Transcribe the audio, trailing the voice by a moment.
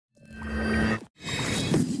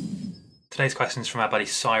today's question is from our buddy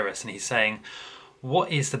Cyrus, and he's saying,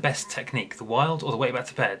 what is the best technique, the wild or the way back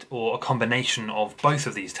to bed, or a combination of both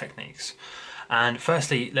of these techniques? And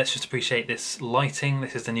firstly, let's just appreciate this lighting.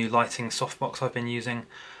 This is the new lighting softbox I've been using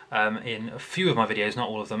in a few of my videos, not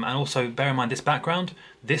all of them. And also bear in mind this background,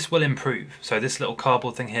 this will improve. So this little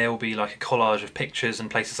cardboard thing here will be like a collage of pictures and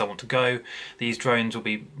places I want to go. These drones will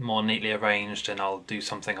be more neatly arranged, and I'll do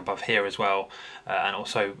something above here as well. And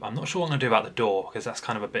also, I'm not sure what I'm gonna do about the door, because that's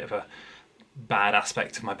kind of a bit of a bad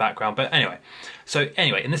aspect of my background. But anyway,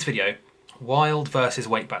 in this video, wild versus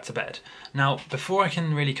wake back to bed. Now, before I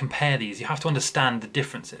can really compare these, you have to understand the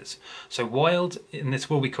differences. So wild, and this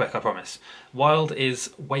will be quick, I promise. Wild is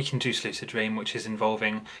wake-induced lucid dream, which is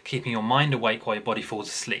involving keeping your mind awake while your body falls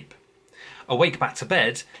asleep. A wake back to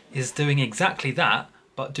bed is doing exactly that,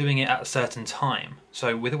 but doing it at a certain time.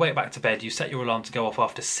 So with a wake back to bed, you set your alarm to go off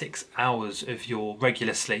after 6 hours of your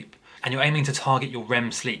regular sleep, and you're aiming to target your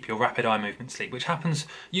REM sleep, your rapid eye movement sleep, which happens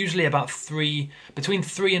usually about between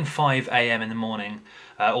 3 and 5 a.m. in the morning,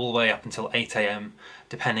 all the way up until 8 a.m,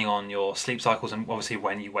 depending on your sleep cycles and obviously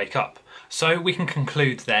when you wake up. So we can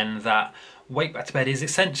conclude then that wake back to bed is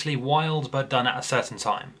essentially wild but done at a certain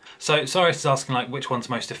time. So Cyrus is asking, like, which one's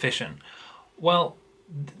most efficient? Well,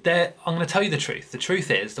 I'm going to tell you the truth. The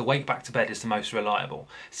truth is the wake back to bed is the most reliable,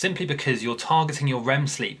 simply because you're targeting your REM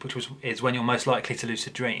sleep, which is when you're most likely to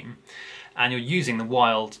lucid dream, and you're using the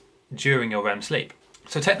wild during your REM sleep.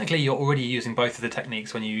 So technically you're already using both of the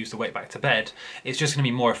techniques when you use the wake back to bed. It's just going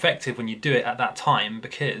to be more effective when you do it at that time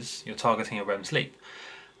because you're targeting your REM sleep.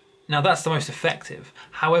 Now that's the most effective.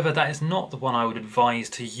 However, that is not the one I would advise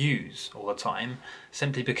to use all the time,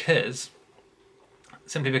 simply because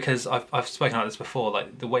I've spoken about this before,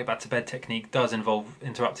 like the wake back to bed technique does involve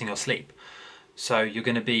interrupting your sleep. So you're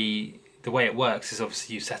going to be, the way it works is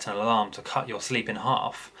obviously you set an alarm to cut your sleep in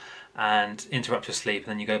half and interrupt your sleep,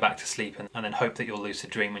 and then you go back to sleep and then hope that you'll lucid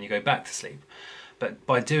dream when you go back to sleep. But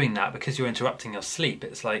by doing that, because you're interrupting your sleep,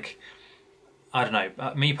 it's like, I don't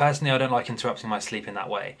know, me personally, I don't like interrupting my sleep in that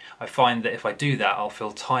way. I find that if I do that, I'll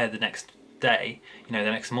feel tired the next day, the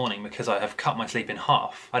next morning, because I have cut my sleep in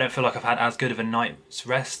half. I don't feel like I've had as good of a night's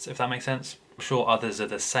rest, if that makes sense. I'm sure others are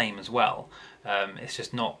the same as well. It's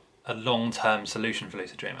just not a long-term solution for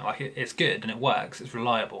lucid dreaming. Like, it's good and it works, it's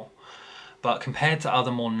reliable. But compared to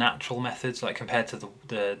other more natural methods, like compared to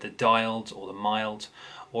the dialed or the mild,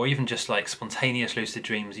 or even just like spontaneous lucid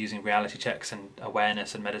dreams using reality checks and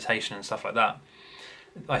awareness and meditation and stuff like that,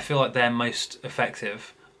 I feel like they're most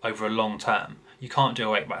effective over a long term. You can't do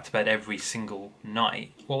a wake back to bed every single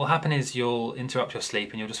night. What will happen is you'll interrupt your sleep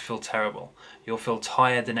and you'll just feel terrible. You'll feel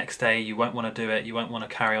tired the next day, you won't want to do it, you won't want to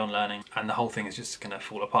carry on learning, and the whole thing is just going to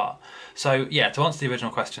fall apart. So yeah, to answer the original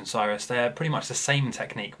question, Cyrus, they're pretty much the same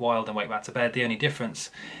technique, wild and wake back to bed. The only difference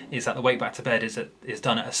is that the wake back to bed is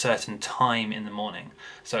done at a certain time in the morning.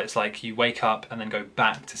 So it's like you wake up and then go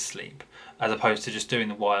back to sleep, as opposed to just doing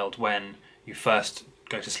the wild when you first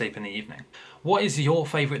go to sleep in the evening. What is your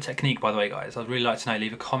favourite technique, by the way, guys? I'd really like to know.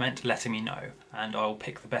 Leave a comment letting me know, and I'll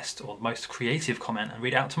pick the best or most creative comment and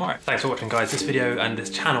read it out tomorrow. Thanks for watching, guys. This video and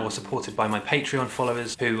this channel was supported by my Patreon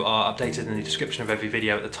followers, who are updated in the description of every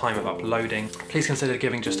video at the time of uploading. Please consider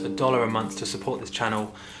giving just $1 a month to support this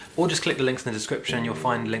channel, or just click the links in the description. You'll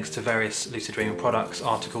find links to various lucid dreaming products,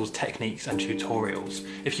 articles, techniques and tutorials.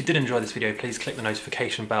 If you did enjoy this video, please click the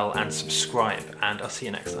notification bell and subscribe, and I'll see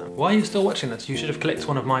you next time. Why are you still watching this? You should have clicked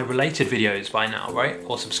one of my related videos by now, right?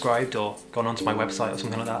 Or subscribed or gone onto my website or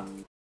something like that.